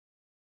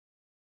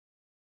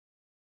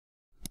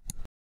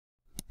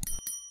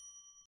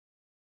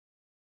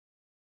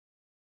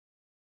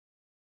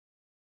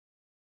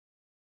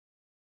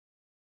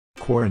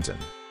Quarantine.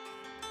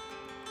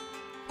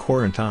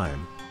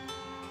 Quarantine.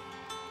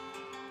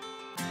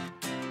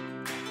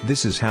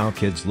 This is how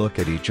kids look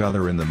at each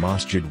other in the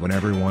masjid when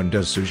everyone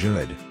does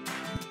sujood.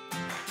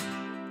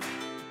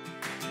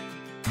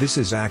 This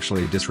is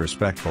actually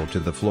disrespectful to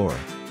the floor.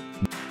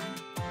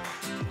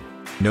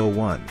 No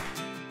one.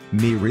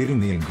 Me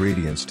reading the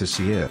ingredients to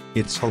see if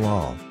it's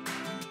halal.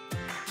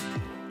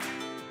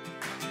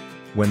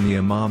 When the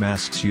imam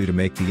asks you to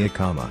make the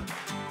iqamah.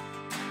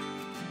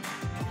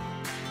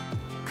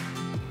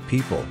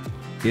 People.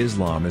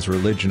 Islam is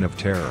religion of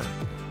terror.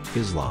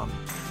 Islam.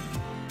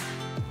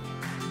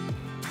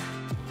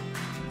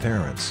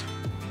 Parents.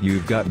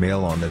 You've got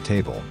mail on the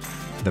table.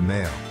 The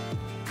mail.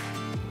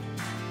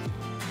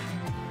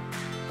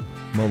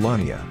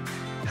 Melania.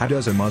 How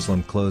does a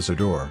Muslim close a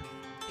door?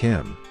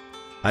 Him.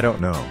 I don't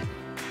know.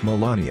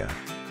 Melania.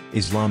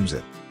 Islam's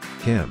it.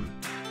 Him.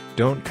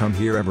 Don't come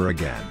here ever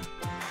again.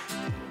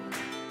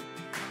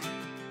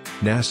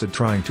 NASA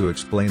trying to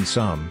explain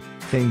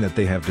something that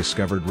they have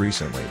discovered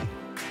recently.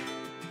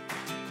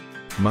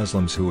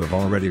 Muslims who have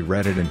already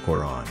read it in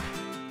Quran.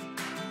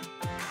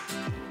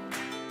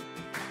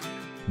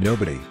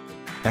 Nobody.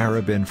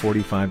 Arab in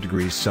 45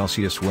 degrees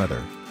Celsius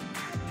weather.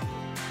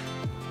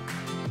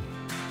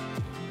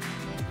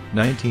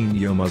 19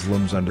 Yo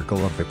Muslims under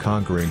call of the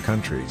conquering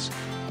countries.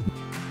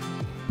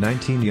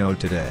 19 Yo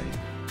today.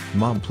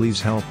 Mom, please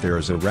help, there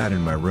is a rat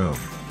in my room.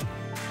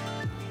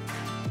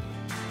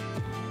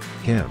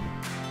 Him.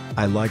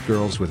 I like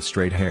girls with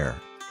straight hair.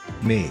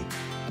 Me.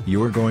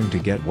 You're going to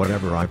get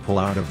whatever I pull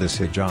out of this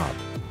hijab.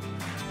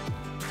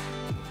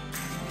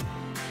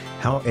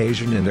 How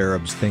Asian and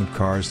Arabs think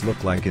cars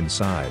look like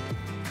inside.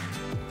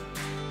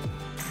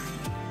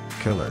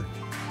 Killer.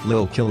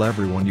 Lil, kill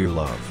everyone you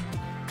love.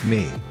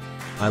 Me.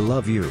 I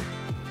love you.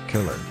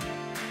 Killer.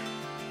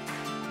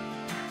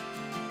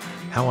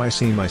 How I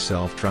see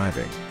myself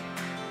driving.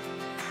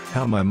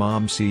 How my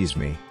mom sees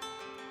me.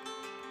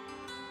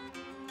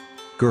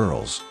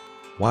 Girls.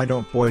 Why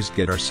don't boys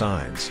get our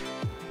signs?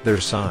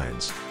 They're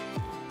signs.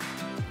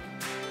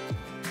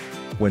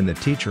 When the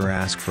teacher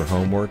asks for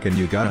homework and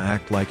you gotta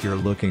act like you're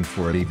looking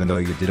for it even though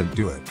you didn't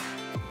do it.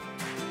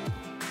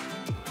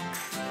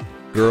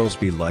 Girls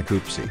be like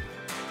oopsie.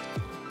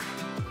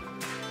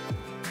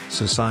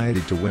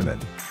 Society to women.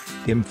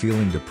 Him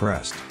feeling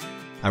depressed.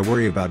 I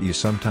worry about you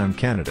sometime,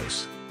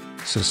 Canada's.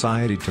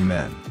 Society to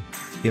men.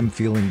 Him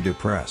feeling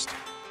depressed.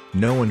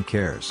 No one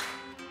cares.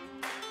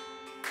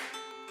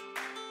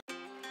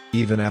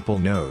 Even Apple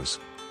knows.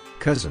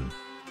 Cousin.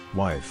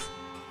 Wife.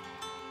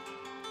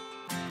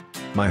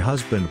 My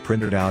husband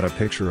printed out a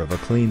picture of a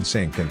clean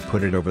sink and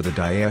put it over the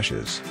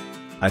dishes.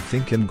 I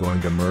think I'm going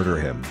to murder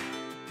him.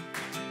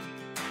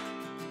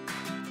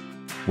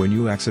 When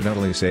you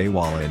accidentally say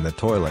Wallah in the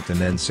toilet and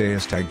then say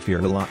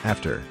Astaghfirullah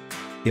after.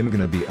 I'm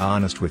gonna be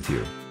honest with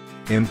you.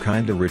 I'm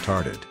kinda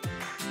retarded.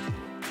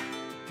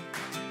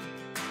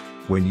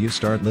 When you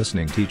start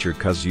listening teacher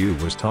cause you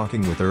was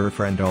talking with her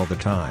friend all the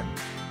time.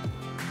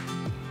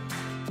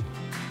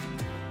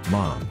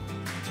 Mom.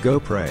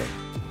 Go pray.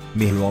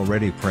 Me who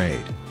already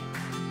prayed.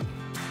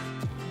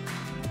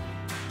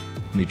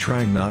 Me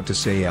trying not to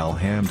say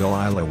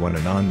Alhamdulillah when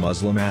a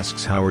non-Muslim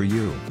asks how are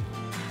you.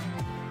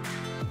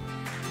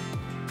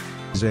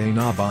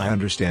 Zainab, I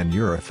understand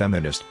you're a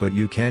feminist but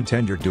you can't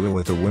end your dua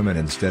with a woman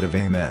instead of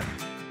amen.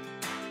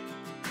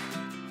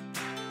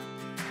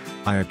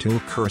 Ayatul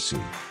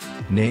Kursi.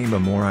 Name a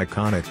more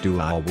iconic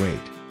dua, I'll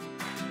wait.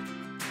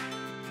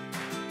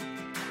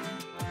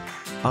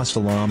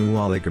 Assalamu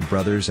alaikum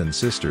brothers and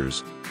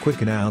sisters,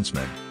 quick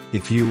announcement,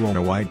 if you own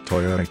a white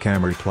Toyota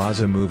Camry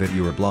Plaza, move it,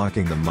 you are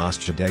blocking the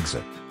masjid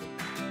exit.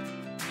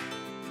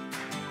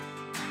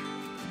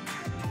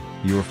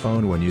 Your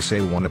phone when you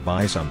say wanna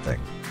buy something.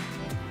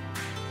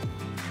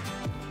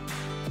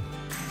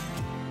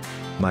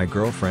 My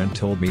girlfriend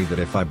told me that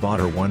if I bought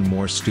her one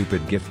more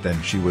stupid gift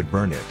then she would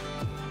burn it.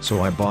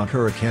 So I bought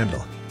her a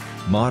candle.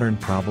 Modern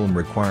problem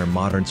require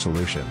modern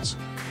solutions.